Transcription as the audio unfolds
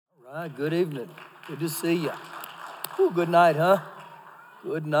All right, good evening. Good to see you. Ooh, good night, huh?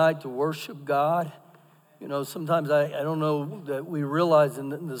 Good night to worship God. You know, sometimes I don't know that we realize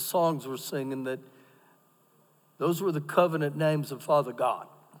in the songs we're singing that those were the covenant names of Father God.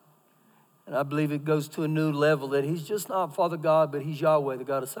 And I believe it goes to a new level that he's just not Father God, but he's Yahweh, the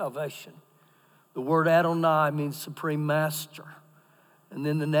God of salvation. The word Adonai means supreme master. And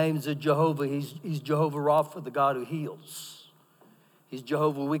then the names of Jehovah, he's Jehovah Rapha, the God who heals. He's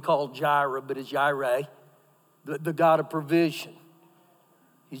Jehovah, we call Jireh, but it's Jireh, the God of provision.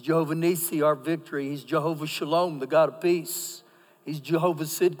 He's Jehovah Nisi, our victory. He's Jehovah Shalom, the God of peace. He's Jehovah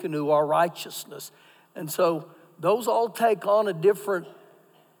Sidkenu, our righteousness. And so those all take on a different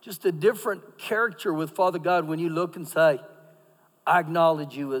character with Father God when you look and say, I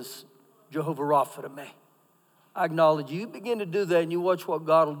acknowledge you as Jehovah Rapha to me. I acknowledge you. You begin to do that and you watch what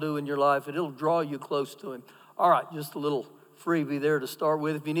God will do in your life and it'll draw you close to him. All right, just a little freebie there to start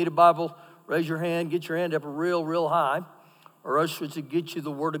with. If you need a Bible, raise your hand, get your hand up real high. Or ushers to get you the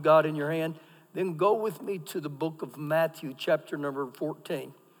Word of God in your hand. Then go with me to the book of Matthew, chapter number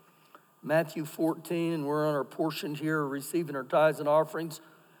 14. Matthew 14, and we're on our portion here, receiving our tithes and offerings.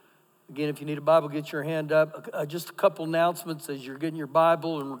 Again, if you need a Bible, get your hand up. Just a couple announcements as you're getting your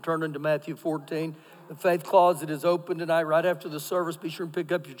Bible and returning to Matthew 14. The faith closet is open tonight right after the service. Be sure and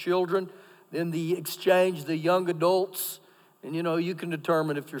pick up your children. Then the exchange, the young adults. And you know, you can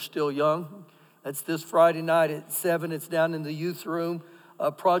determine if you're still young. That's this Friday night at 7. It's down in the youth room.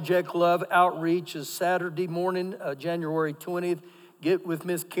 Project Love Outreach is Saturday morning, January 20th. Get with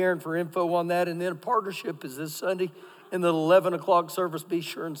Miss Karen for info on that. And then a partnership is this Sunday in the 11 o'clock service. Be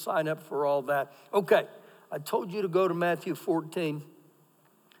sure and sign up for all that. Okay, I told you to go to Matthew 14.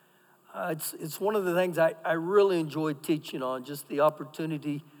 It's one of the things I really enjoy teaching on, just the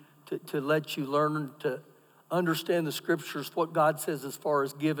opportunity to let you learn to understand the scriptures, what God says as far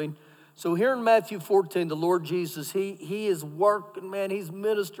as giving. So here in Matthew 14, the Lord Jesus, he is working, man. He's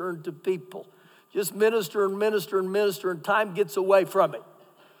ministering to people. Just minister, and time gets away from it.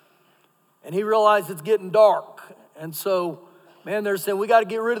 And he realized it's getting dark. And so, man, they're saying, we got to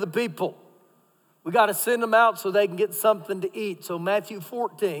get rid of the people. We got to send them out so they can get something to eat. So Matthew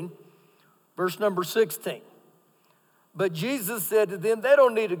 14, verse number 16. But Jesus said to them, they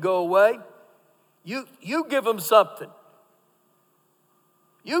don't need to go away. You give them something.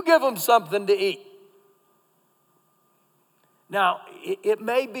 You give them something to eat. Now, it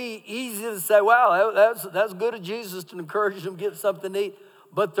may be easy to say, wow, that's good of Jesus to encourage them to get something to eat.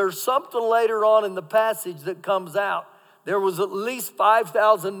 But there's something later on in the passage that comes out. There was at least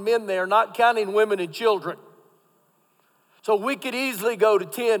 5,000 men there, not counting women and children. So we could easily go to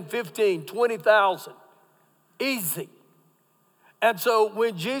 10, 15, 20,000. Easy. And so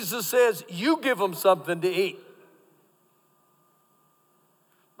when Jesus says, you give them something to eat.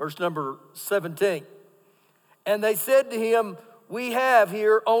 Verse number 17. And they said to him, we have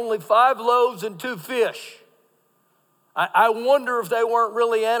here only 5 loaves and 2 fish. I wonder if they weren't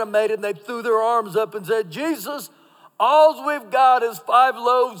really animated and they threw their arms up and said, Jesus, all we've got is 5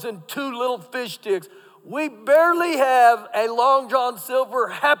 loaves and 2 little fish sticks. We barely have a Long John Silver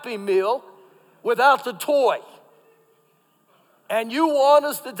Happy Meal without the toy. And you want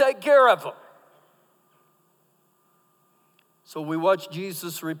us to take care of them. So we watch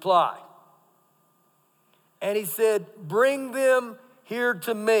Jesus reply. And he said, bring them here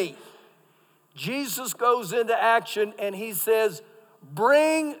to me. Jesus goes into action and he says,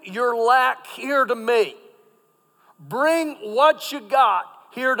 bring your lack here to me. Bring what you got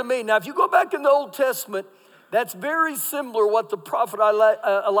here to me. Now, if you go back in the Old Testament, that's very similar what the prophet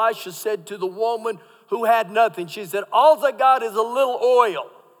Elisha said to the woman who had nothing. She said, all I got is a little oil.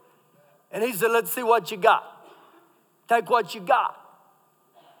 And he said, let's see what you got. Take what you got.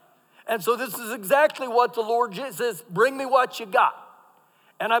 And so this is exactly what the Lord Jesus says, bring me what you got.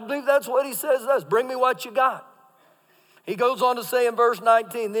 And I believe that's what he says to us, bring me what you got. He goes on to say in verse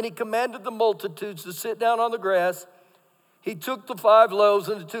 19, then he commanded the multitudes to sit down on the grass. He took the 5 loaves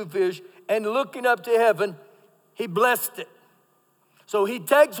and the 2 fish, and looking up to heaven, he blessed it. So he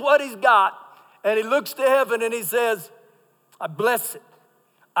takes what he's got, and he looks to heaven, and he says, I bless it.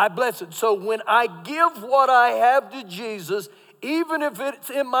 I bless it. So when I give what I have to Jesus, even if it's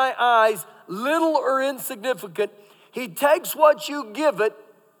in my eyes little or insignificant, he takes what you give it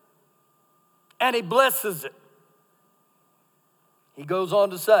and he blesses it. He goes on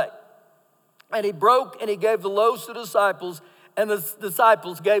to say, and he broke and he gave the loaves to the disciples, and the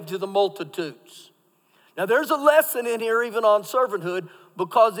disciples gave to the multitudes. Now there's a lesson in here even on servanthood,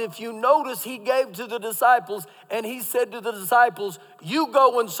 because if you notice, he gave to the disciples and he said to the disciples, you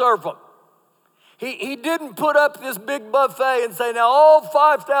go and serve them. He didn't put up this big buffet and say, now all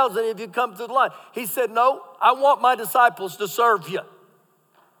 5,000 of you come through the line. He said, no, I want my disciples to serve you.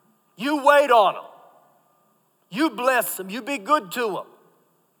 You wait on them. You bless them. You be good to them.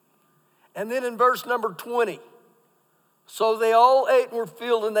 And then in verse number 20, so they all ate and were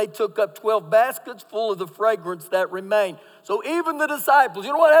filled, and they took up 12 baskets full of the fragrance that remained. So even the disciples,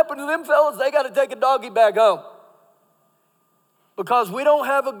 you know what happened to them fellas? They got to take a doggy bag home. Because we don't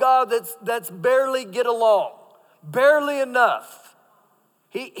have a God that's barely get along, barely enough.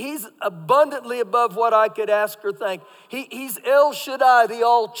 He's abundantly above what I could ask or think. He's El Shaddai, the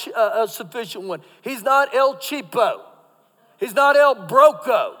all-sufficient one. He's not El Cheapo. He's not El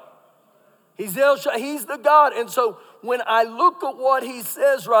Broco. He's El Shaddai. He's the God. And so when I look at what he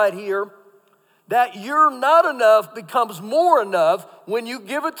says right here, that you're not enough becomes more enough when you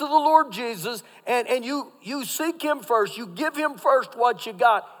give it to the Lord Jesus and you seek him first. You give him first what you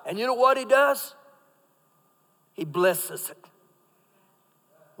got. And you know what he does? He blesses it.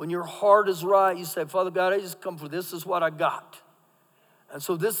 When your heart is right, you say, Father God, I just come for this is what I got. And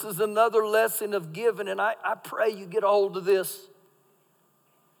so this is another lesson of giving. And I pray you get a hold of this.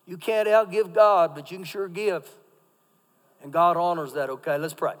 You can't outgive God, but you can sure give. And God honors that, okay?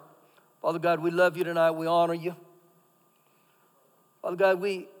 Let's pray. Father God, we love you tonight. We honor you. Father God,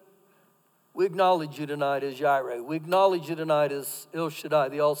 we acknowledge you tonight as Jireh. We acknowledge you tonight as El Shaddai,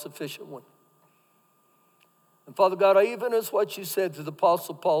 the all-sufficient one. And Father God, even as what you said to the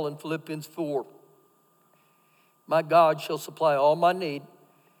Apostle Paul in Philippians 4, my God shall supply all my need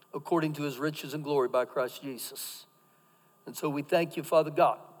according to his riches and glory by Christ Jesus. And so we thank you, Father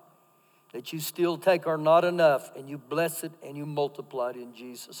God, that you still take our not enough and you bless it and you multiply it in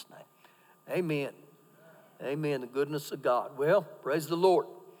Jesus' name. Amen. Amen. The goodness of God. Well, praise the Lord.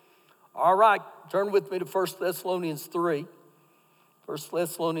 All right. Turn with me to 1 Thessalonians 3. 1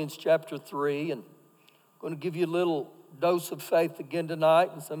 Thessalonians chapter 3. And I'm going to give you a little dose of faith again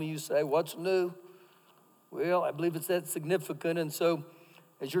tonight. And some of you say, what's new? Well, I believe it's that significant. And so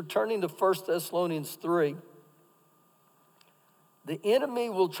as you're turning to 1 Thessalonians 3, the enemy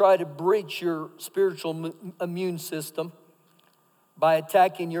will try to breach your spiritual immune system by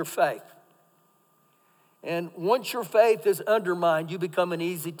attacking your faith. And once your faith is undermined, you become an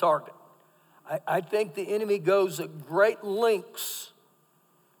easy target. I think the enemy goes at great lengths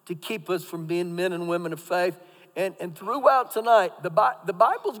to keep us from being men and women of faith. And throughout tonight, the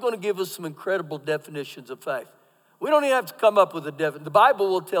Bible's going to give us some incredible definitions of faith. We don't even have to come up with a definition. The Bible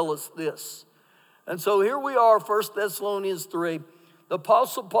will tell us this. And so here we are, 1 Thessalonians 3. The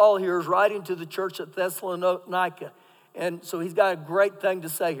Apostle Paul here is writing to the church at Thessalonica. And so he's got a great thing to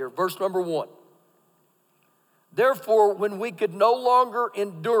say here. Verse number 1. Therefore, when we could no longer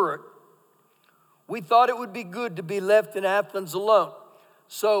endure it, we thought it would be good to be left in Athens alone.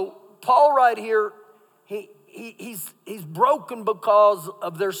 So Paul right here, he's broken because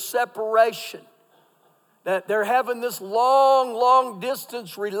of their separation. That they're having this long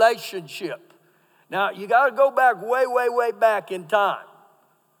distance relationship. Now, you got to go back way back in time.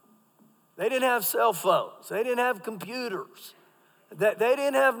 They didn't have cell phones. They didn't have computers. They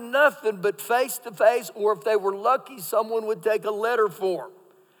didn't have nothing but face-to-face, or if they were lucky, someone would take a letter for them.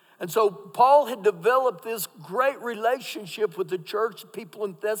 And so Paul had developed this great relationship with the church, people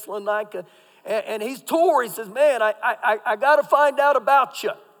in Thessalonica, and he's tore. He says, man, I got to find out about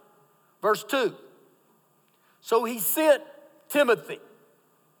you. Verse 2. So he sent Timothy.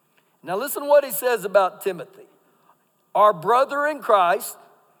 Now listen to what he says about Timothy. Our brother in Christ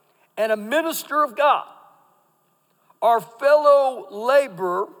and a minister of God, our fellow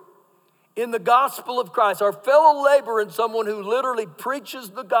laborer in the gospel of Christ, our fellow laborer in someone who literally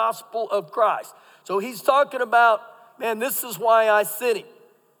preaches the gospel of Christ. So he's talking about, man, this is why I sent him.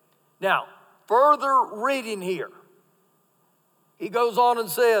 Now, further reading here, he goes on and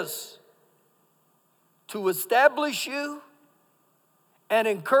says, to establish you and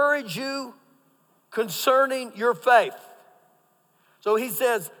encourage you concerning your faith. So he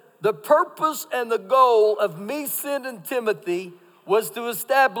says, the purpose and the goal of me sending Timothy was to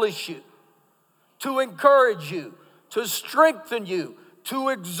establish you, to encourage you, to strengthen you, to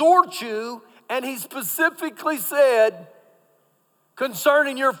exhort you, and he specifically said,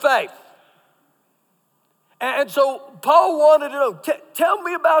 concerning your faith. And so Paul wanted to know, tell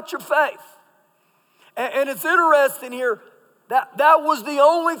me about your faith. And it's interesting here, that was the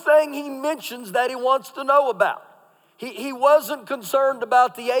only thing he mentions that he wants to know about. He wasn't concerned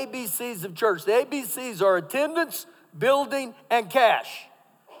about the ABCs of church. The ABCs are attendance, building, and cash.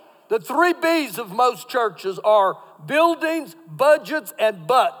 The 3 B's of most churches are buildings, budgets, and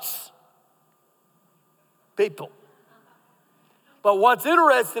butts. People. But what's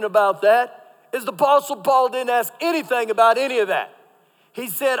interesting about that is the Apostle Paul didn't ask anything about any of that. He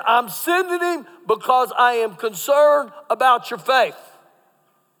said, I'm sending him because I am concerned about your faith.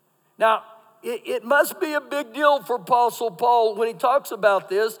 Now, it must be a big deal for Apostle Paul when he talks about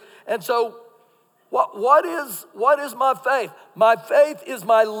this. And so what is my faith? My faith is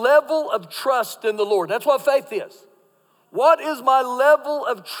my level of trust in the Lord. That's what faith is. What is my level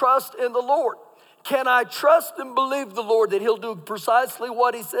of trust in the Lord? Can I trust and believe the Lord that he'll do precisely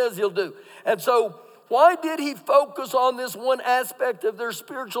what he says he'll do? And so why did he focus on this one aspect of their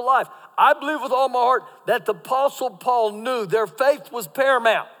spiritual life? I believe with all my heart that the Apostle Paul knew their faith was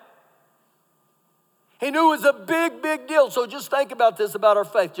paramount. He knew it was a big, big deal. So just think about this, about our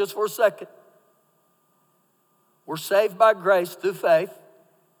faith, just for a second. We're saved by grace through faith.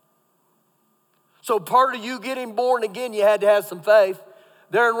 So part of you getting born again, you had to have some faith.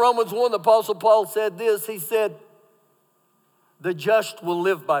 There in Romans 1, the Apostle Paul said this. He said, the just will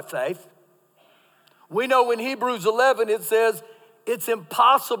live by faith. We know in Hebrews 11, it says, it's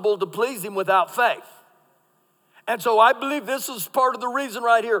impossible to please him without faith. And so I believe this is part of the reason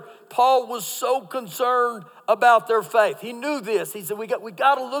right here. Paul was so concerned about their faith. He knew this. He said, we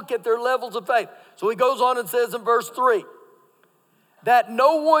got to look at their levels of faith. So he goes on and says in verse 3, that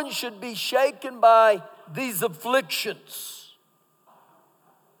no one should be shaken by these afflictions.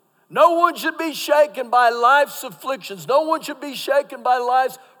 No one should be shaken by life's afflictions. No one should be shaken by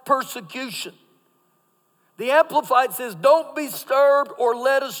life's persecution. The Amplified says, don't be disturbed or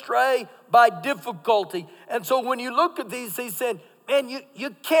led astray by difficulty. And so when you look at these, he said, man, you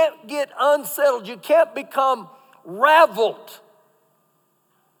can't get unsettled. You can't become raveled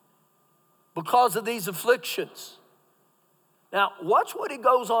because of these afflictions. Now, watch what he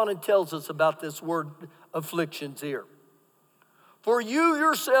goes on and tells us about this word afflictions here. For you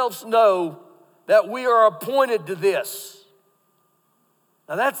yourselves know that we are appointed to this.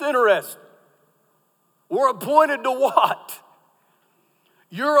 Now, that's interesting. We're appointed to what?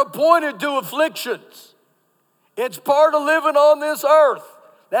 You're appointed to afflictions. It's part of living on this earth.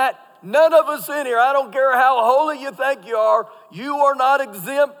 That none of us in here, I don't care how holy you think you are not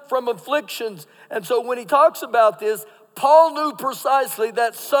exempt from afflictions. And so when he talks about this, Paul knew precisely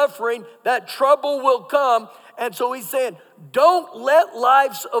that suffering, that trouble will come. And so he's saying, don't let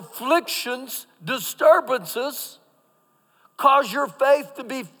life's afflictions, disturbances, cause your faith to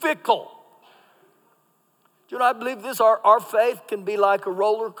be fickle. Do you know, I believe this, our faith can be like a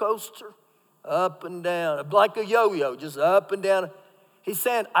roller coaster, up and down, like a yo-yo, just up and down. He's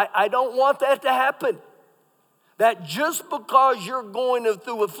saying, I don't want that to happen. That just because you're going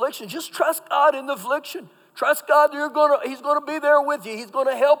through affliction, just trust God in the affliction. Trust God that he's going to be there with you. He's going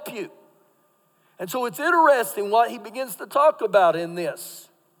to help you. And so it's interesting what he begins to talk about in this.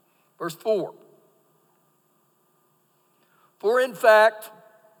 Verse 4. For in fact,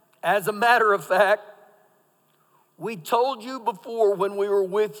 as a matter of fact, we told you before when we were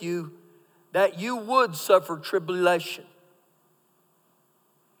with you that you would suffer tribulation.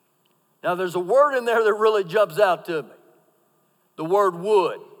 Now there's a word in there that really jumps out to me. The word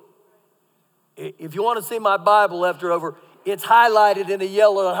would. If you want to see my Bible left or over, it's highlighted in a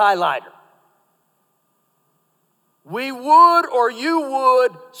yellow highlighter. We would or you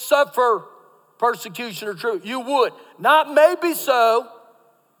would suffer persecution or tribulation. You would. Not maybe so,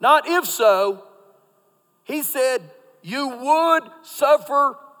 not if so. He said you would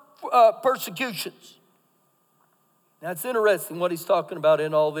suffer persecutions. That's interesting what he's talking about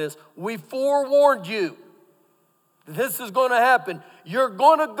in all this. We forewarned you that this is going to happen. You're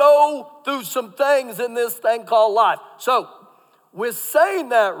going to go through some things in this thing called life. So, with saying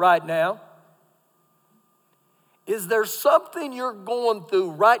that right now, is there something you're going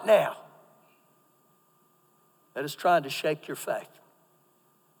through right now that is trying to shake your faith?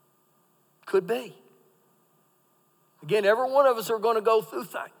 Could be. Again, every one of us are going to go through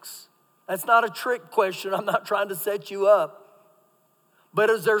things. That's not a trick question. I'm not trying to set you up.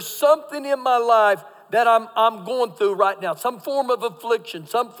 But is there something in my life that I'm going through right now? Some form of affliction,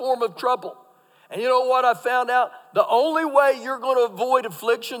 some form of trouble. And you know what I found out? The only way you're going to avoid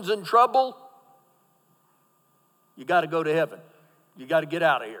afflictions and trouble, you got to go to heaven. You got to get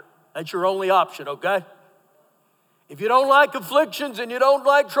out of here. That's your only option, okay? If you don't like afflictions and you don't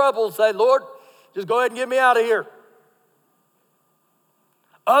like trouble, say, Lord, just go ahead and get me out of here.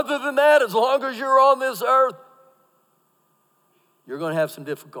 Other than that, as long as you're on this earth, you're going to have some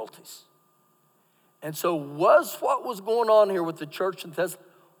difficulties. And so what was going on here with the church in Thessalonica?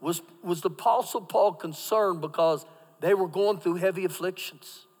 Was the Apostle Paul concerned because they were going through heavy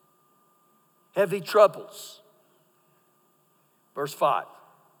afflictions, heavy troubles? Verse 5.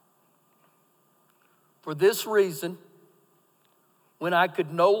 For this reason, when I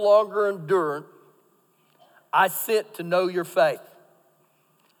could no longer endure it, I sent to know your faith.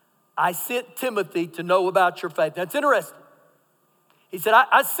 I sent Timothy to know about your faith. That's interesting. He said,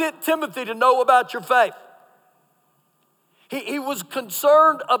 I sent Timothy to know about your faith. He was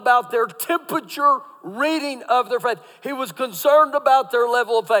concerned about their temperature reading of their faith. He was concerned about their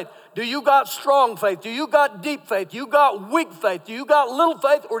level of faith. Do you got strong faith? Do you got deep faith? Do you got weak faith? Do you got little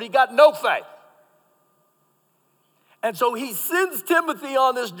faith, or do you got no faith? And so he sends Timothy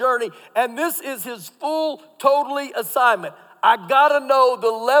on this journey, and this is his full, totally assignment. I gotta know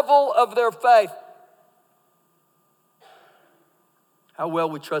the level of their faith. How well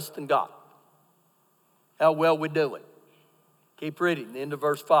we trust in God. How well we doing. Keep reading, the end of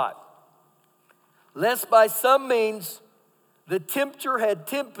verse 5. Lest by some means the tempter had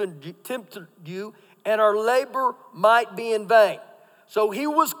tempted you, and our labor might be in vain. So he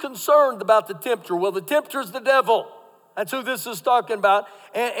was concerned about the tempter. Well, the tempter's the devil. That's who this is talking about.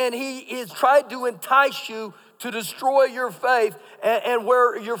 And he is trying to entice you to destroy your faith. And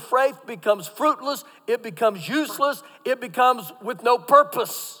where your faith becomes fruitless, it becomes useless, it becomes with no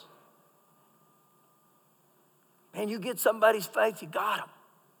purpose. Man, you get somebody's faith, you got them.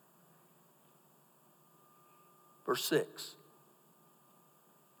 Verse 6.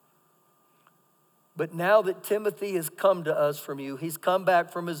 But now that Timothy has come to us from you, he's come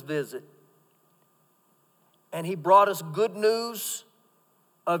back from his visit, and he brought us good news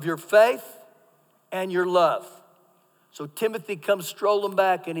of your faith and your love. So Timothy comes strolling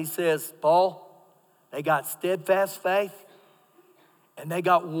back and he says, Paul, they got steadfast faith and they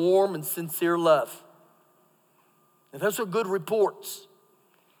got warm and sincere love. And those are good reports.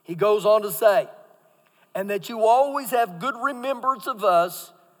 He goes on to say, and that you always have good remembrance of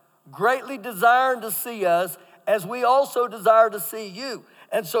us, greatly desiring to see us, as we also desire to see you.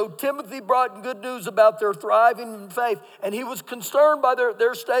 And so Timothy brought good news about their thriving in faith, and he was concerned by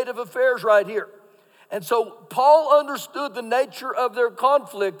their state of affairs right here. And so Paul understood the nature of their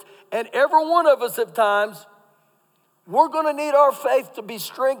conflict, and every one of us at times, we're going to need our faith to be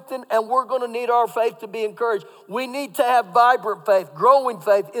strengthened, and we're going to need our faith to be encouraged. We need to have vibrant faith, growing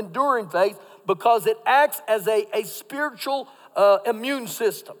faith, enduring faith, because it acts as a spiritual immune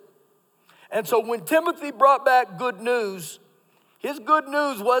system. And so when Timothy brought back good news, his good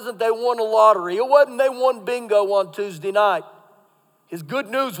news wasn't they won a lottery. It wasn't they won bingo on Tuesday night. His good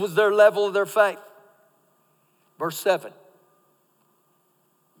news was their level of their faith. Verse 7.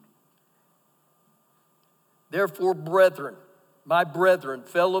 Therefore, brethren, my brethren,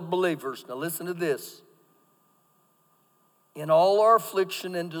 fellow believers, now listen to this. In all our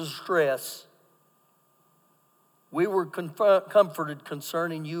affliction and distress, we were comforted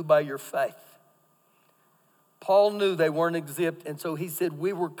concerning you by your faith. Paul knew they weren't exempt, and so he said,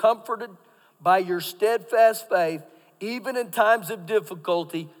 we were comforted by your steadfast faith, even in times of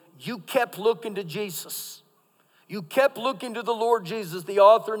difficulty. You kept looking to Jesus. You kept looking to the Lord Jesus, the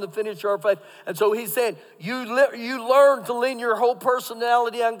author and the finisher of our faith. And so he said, you learned to lean your whole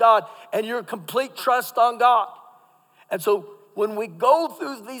personality on God and your complete trust on God. And so when we go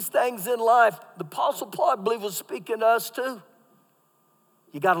through these things in life, the Apostle Paul, I believe, was speaking to us too.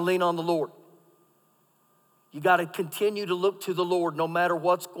 You got to lean on the Lord. You got to continue to look to the Lord no matter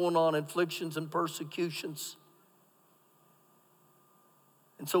what's going on, afflictions and persecutions.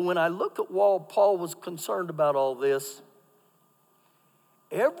 And so when I look at while Paul was concerned about all this,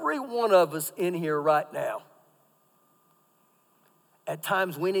 every one of us in here right now, at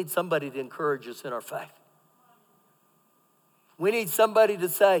times we need somebody to encourage us in our faith. We need somebody to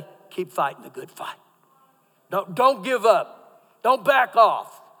say, keep fighting the good fight. Don't give up. Don't back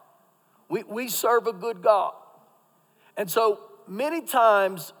off. We serve a good God. And so many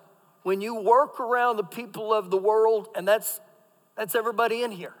times when you work around the people of the world, and that's everybody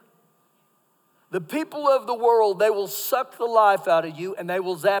in here. The people of the world, they will suck the life out of you and they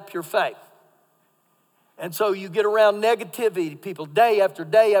will zap your faith. And so you get around negativity, people day after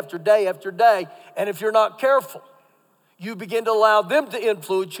day after day after day. And if you're not careful, you begin to allow them to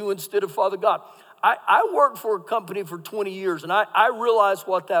influence you instead of Father God. I worked for a company for 20 years and I realized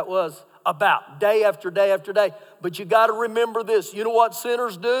what that was about day after day after day. But you got to remember this. You know what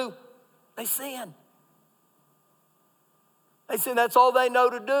sinners do? They sin. They sin. That's all they know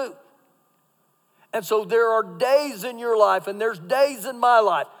to do. And so there are days in your life and there's days in my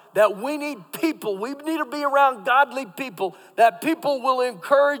life that we need people. We need to be around godly people, that people will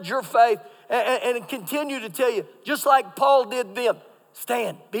encourage your faith and continue to tell you, just like Paul did them,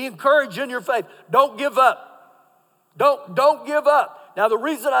 stand, be encouraged in your faith. Don't give up. Don't give up. Now, the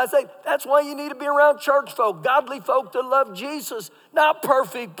reason I say that's why you need to be around church folk, godly folk that love Jesus, not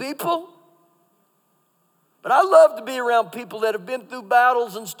perfect people. But I love to be around people that have been through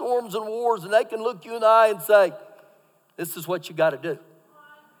battles and storms and wars, and they can look you in the eye and say, this is what you got to do.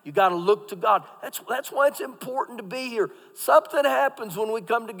 You got to look to God. That's why it's important to be here. Something happens when we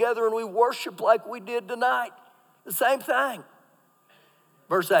come together and we worship like we did tonight. The same thing.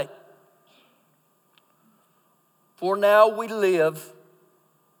 Verse 8. For now we live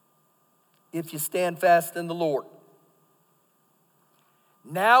if you stand fast in the Lord.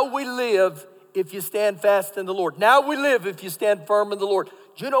 Now we live if you stand fast in the Lord. Now we live if you stand firm in the Lord.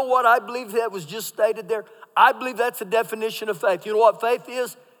 Do you know what I believe that was just stated there? I believe that's a definition of faith. You know what faith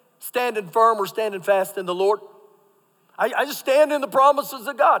is? Standing firm or standing fast in the Lord. I just stand in the promises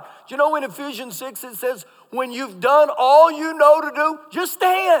of God. Do you know in Ephesians 6 it says, when you've done all you know to do, just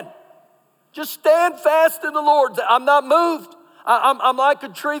stand. Just stand fast in the Lord. I'm not moved. I'm like a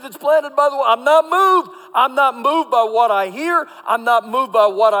tree that's planted by the water. I'm not moved. I'm not moved by what I hear. I'm not moved by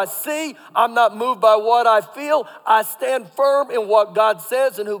what I see. I'm not moved by what I feel. I stand firm in what God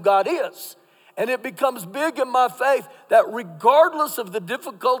says and who God is. And it becomes big in my faith that regardless of the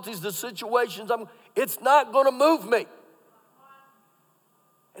difficulties, the situations, it's not going to move me.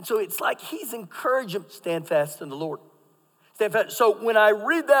 And so it's like he's encouraging, stand fast in the Lord. Stand fast. So when I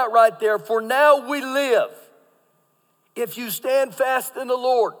read that right there, for now we live, if you stand fast in the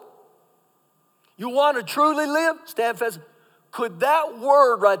Lord. You want to truly live? Stand fast. Could that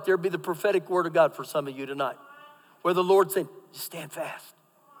word right there be the prophetic word of God for some of you tonight? Where the Lord's saying, just stand fast.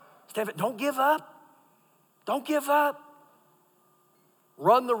 Stand fast. Don't give up. Don't give up.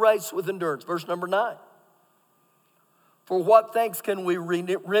 Run the race with endurance. Verse number 9. For what thanks can we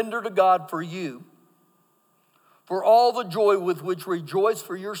render to God for you, for all the joy with which we rejoice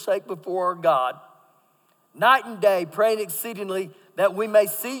for your sake before our God, night and day, praying exceedingly that we may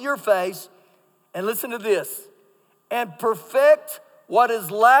see your face, and listen to this, and perfect what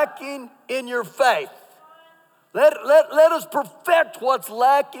is lacking in your faith. Let us perfect what's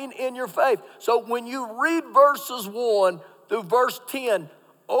lacking in your faith. So when you read verses 1 through verse 10,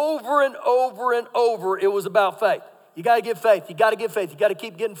 over and over and over, it was about faith. You got to get faith. You got to get faith. You got to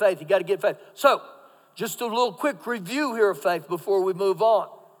keep getting faith. You got to get faith. So just a little quick review here of faith before we move on.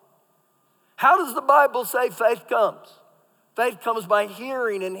 How does the Bible say faith comes? Faith comes by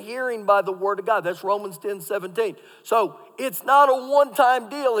hearing, and hearing by the word of God. That's Romans 10:17. So it's not a one-time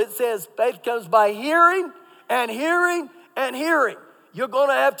deal. It says faith comes by hearing and hearing and hearing. You're going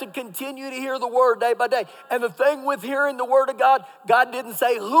to have to continue to hear the word day by day. And the thing with hearing the word of God, God didn't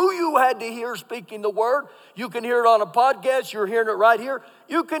say who you had to hear speaking the word. You can hear it on a podcast. You're hearing it right here.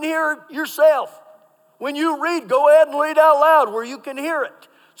 You can hear it yourself. When you read, go ahead and read out loud where you can hear it.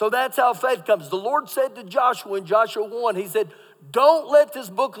 So that's how faith comes. The Lord said to Joshua in Joshua 1, he said, don't let this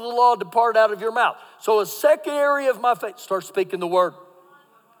book of the law depart out of your mouth. So a second area of my faith, start speaking the word.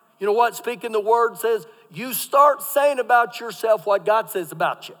 You know what speaking the word says? You start saying about yourself what God says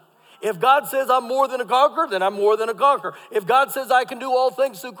about you. If God says I'm more than a conqueror, then I'm more than a conqueror. If God says I can do all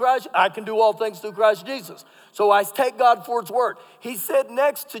things through Christ, I can do all things through Christ Jesus. So I take God for his word. He said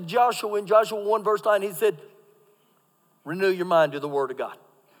next to Joshua in Joshua 1 verse 9, he said, renew your mind to the word of God.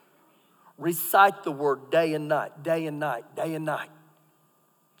 Recite the word day and night, day and night, day and night.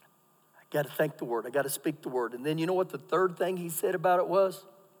 I got to think the word. I got to speak the word. And then you know what the third thing he said about it was?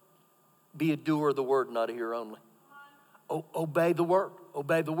 Be a doer of the word, not a hearer only. Obey the word.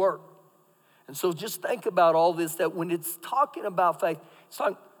 Obey the word. And so just think about all this, that when it's talking about faith, it's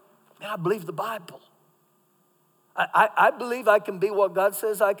talking, man, I believe the Bible. I believe I can be what God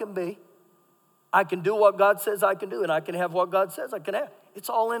says I can be. I can do what God says I can do, and I can have what God says I can have. It's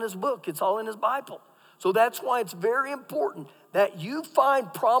all in his book. It's all in his Bible. So that's why it's very important that you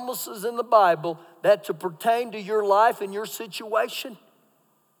find promises in the Bible that to pertain to your life and your situation.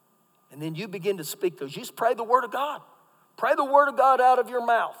 And then you begin to speak those. You just pray the word of God. Pray the word of God out of your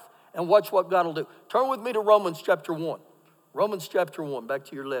mouth and watch what God will do. Turn with me to Romans chapter 1. Romans chapter 1, back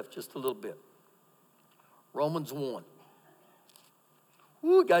to your left just a little bit. Romans 1.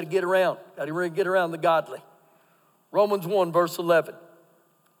 Ooh, got to get around. Got to really get around the godly. Romans 1, verse 11.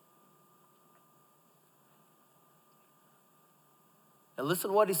 And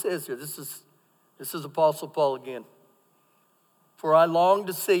listen to what he says here. This is Apostle Paul again. For I long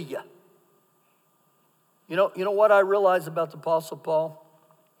to see you. You know what I realize about the Apostle Paul?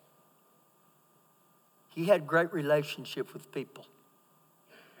 He had great relationship with people.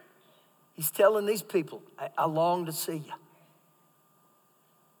 He's telling these people, I long to see you.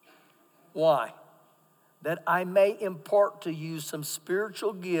 Why? That I may impart to you some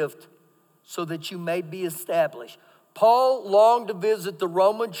spiritual gift so that you may be established. Paul longed to visit the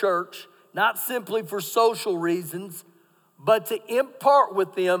Roman church, not simply for social reasons, but to impart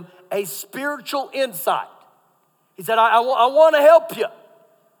with them a spiritual insight. He said, I want to help you.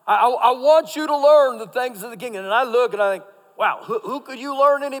 I want you to learn the things of the kingdom. And I look and I think, wow, who could you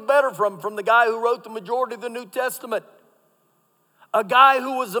learn any better from? From the guy who wrote the majority of the New Testament. A guy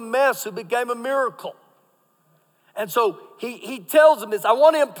who was a mess, who became a miracle. And so he tells him this, I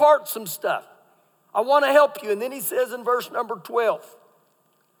want to impart some stuff. I want to help you. And then he says in verse number 12,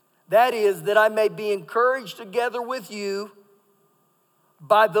 that is, that I may be encouraged together with you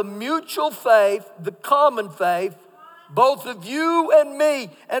by the mutual faith, the common faith, both of you and me.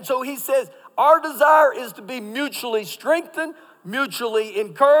 And so he says, our desire is to be mutually strengthened, mutually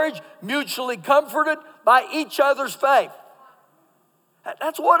encouraged, mutually comforted by each other's faith.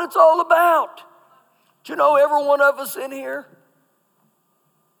 That's what it's all about. Do you know every one of us in here?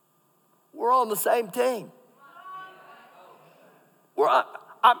 We're on the same team.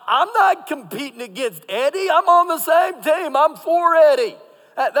 I'm not competing against Eddie. I'm on the same team. I'm for Eddie.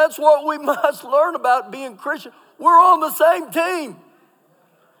 That's what we must learn about being Christian. We're on the same team.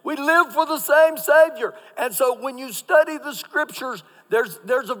 We live for the same Savior. And so when you study the scriptures,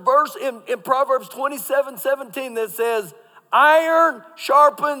 there's a verse in Proverbs 27:17 that says, iron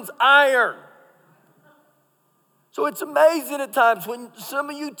sharpens iron. So it's amazing at times when some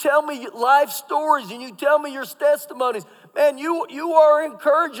of you tell me life stories and you tell me your testimonies. Man, you are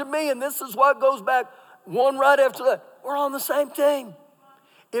encouraging me, and this is what goes back one right after that. We're on the same team.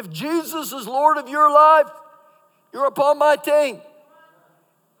 If Jesus is Lord of your life, you're upon my team.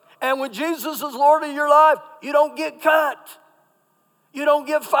 And when Jesus is Lord of your life, you don't get cut. You don't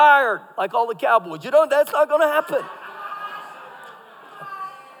get fired like all the cowboys. That's not going to happen.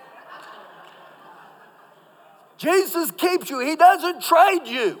 Jesus keeps you. He doesn't trade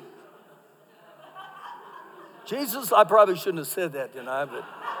you. Jesus, I probably shouldn't have said that, didn't I?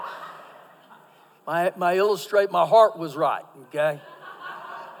 But my heart was right, okay?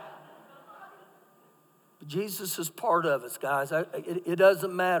 But Jesus is part of us, guys. It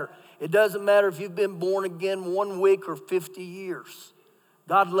doesn't matter. It doesn't matter if you've been born again 1 week or 50 years.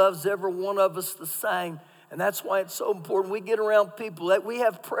 God loves every one of us the same. And that's why it's so important. We get around people that we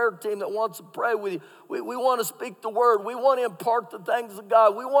have a prayer team that wants to pray with you. We want to speak the word. We want to impart the things of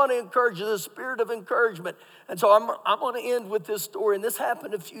God. We want to encourage you, the spirit of encouragement. And so I'm going to end with this story. And this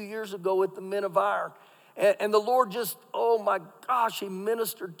happened a few years ago with the Men of Iron. And the Lord just, oh my gosh, he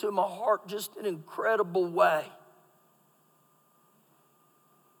ministered to my heart just in an incredible way.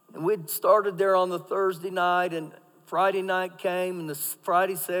 And we'd started there on the Thursday night, and Friday night came, and the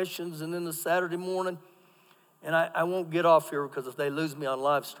Friday sessions, and then the Saturday morning. And I won't get off here because if they lose me on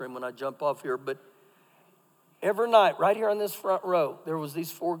live stream when I jump off here. But every night, right here on this front row, there was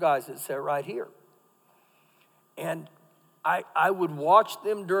these 4 guys that sat right here. And I would watch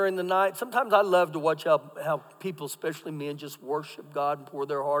them during the night. Sometimes I love to watch how people, especially men, just worship God and pour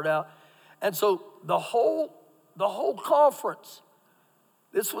their heart out. And so the whole conference,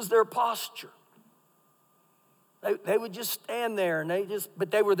 this was their posture. They would just stand there, but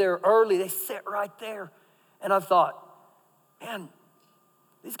they were there early. They sat right there. And I thought, man,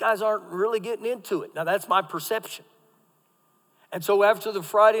 these guys aren't really getting into it. Now, that's my perception. And so after the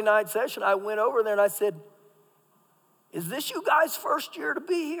Friday night session, I went over there and I said, is this you guys' first year to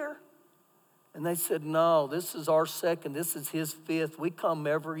be here? And they said, no, this is our second. This is his 5th. We come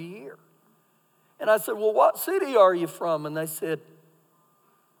every year. And I said, well, what city are you from? And they said,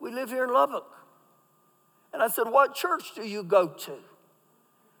 we live here in Lubbock. And I said, what church do you go to?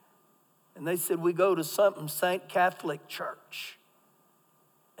 And they said, we go to something St. Catholic Church.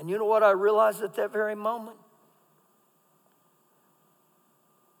 And you know what I realized at that very moment?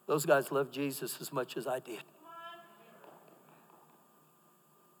 Those guys love Jesus as much as I did.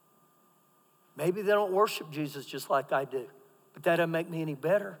 Maybe they don't worship Jesus just like I do, but that doesn't make me any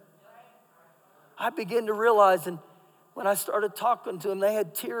better. I began to realize, and when I started talking to them, they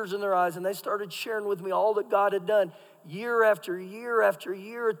had tears in their eyes, and they started sharing with me all that God had done year after year after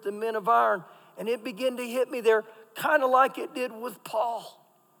year at the Men of Iron. And it began to hit me there, kind of like it did with Paul.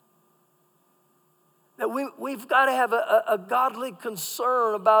 That we've got to have a godly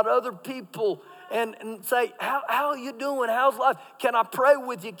concern about other people and say, how are you doing? How's life? Can I pray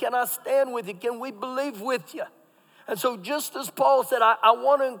with you? Can I stand with you? Can we believe with you? And so just as Paul said, I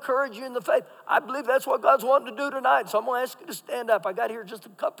want to encourage you in the faith, I believe that's what God's wanting to do tonight. So I'm going to ask you to stand up. I got here just a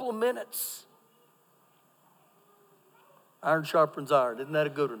couple of minutes. Iron sharpens iron. Isn't that a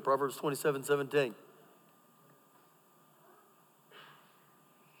good one? Proverbs 27:17.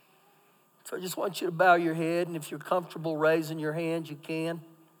 So I just want you to bow your head, and if you're comfortable raising your hands, you can.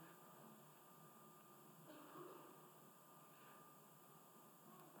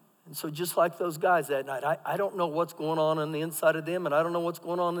 And so just like those guys that night, I don't know what's going on the inside of them, and I don't know what's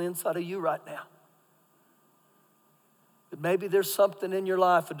going on the inside of you right now. maybe there's something in your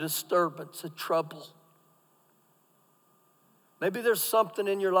life, a disturbance, a trouble. Maybe there's something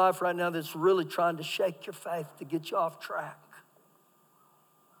in your life right now that's really trying to shake your faith to get you off track.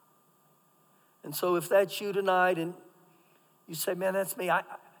 And so if that's you tonight and you say, man, that's me,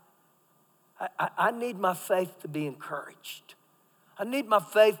 I need my faith to be encouraged. I need my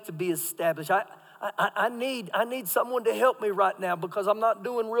faith to be established. I need someone to help me right now because I'm not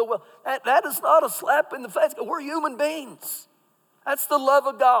doing real well. That is not a slap in the face. We're human beings. That's the love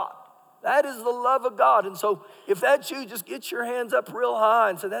of God. That is the love of God. And so if that's you, just get your hands up real high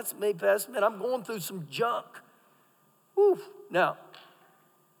and say, that's me, Pastor. Man, I'm going through some junk. Woo. Now,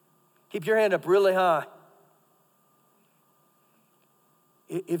 keep your hand up really high.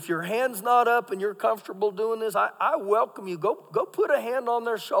 If your hand's not up and you're comfortable doing this, I welcome you. Go put a hand on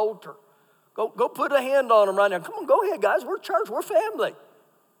their shoulder. Go put a hand on them right now. Come on, go ahead, guys. We're church. We're family.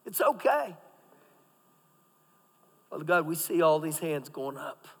 It's okay. Father God, we see all these hands going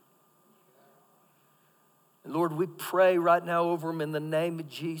up. And Lord, we pray right now over them in the name of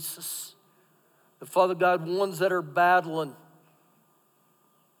Jesus. And Father God, ones that are battling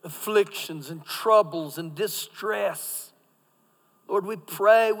afflictions and troubles and distress. Lord, we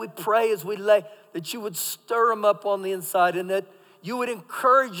pray as we lay that you would stir them up on the inside and that you would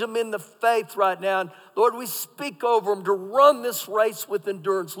encourage them in the faith right now. And Lord, we speak over them to run this race with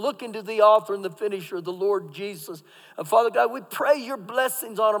endurance, looking to the author and the finisher, the Lord Jesus. And Father God, we pray your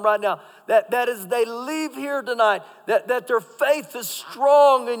blessings on them right now, that as they leave here tonight, that their faith is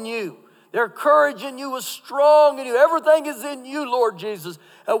strong in you. Their courage in you is strong in you. Everything is in you, Lord Jesus.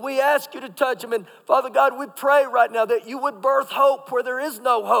 And we ask you to touch them. And Father God, we pray right now that you would birth hope where there is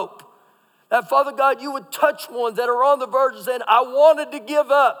no hope. That, Father God, you would touch ones that are on the verge of saying, I wanted to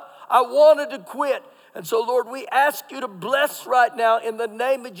give up. I wanted to quit. And so, Lord, we ask you to bless right now in the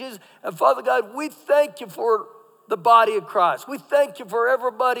name of Jesus. And, Father God, we thank you for the body of Christ. We thank you for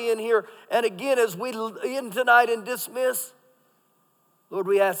everybody in here. And again, as we end tonight and dismiss, Lord,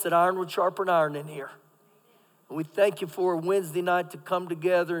 we ask that iron would sharpen iron in here. And we thank you for a Wednesday night to come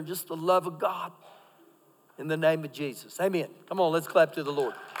together in just the love of God in the name of Jesus. Amen. Come on, let's clap to the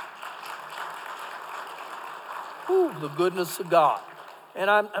Lord. Ooh, the goodness of God. And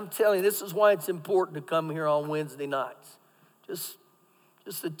I'm telling you, this is why it's important to come here on Wednesday nights. Just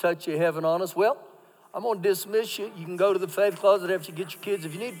a touch of heaven on us. Well, I'm going to dismiss you. You can go to the faith closet after you get your kids.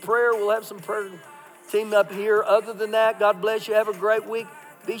 If you need prayer, we'll have some prayer team up here. Other than that, God bless you. Have a great week.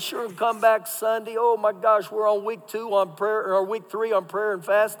 Be sure and come back Sunday. Oh my gosh, we're on week 2 on prayer, or week 3 on prayer and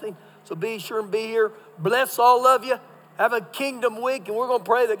fasting. So be sure and be here. Bless all of you. Have a kingdom week, and we're going to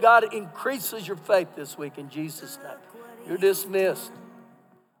pray that God increases your faith this week in Jesus' name. You're dismissed.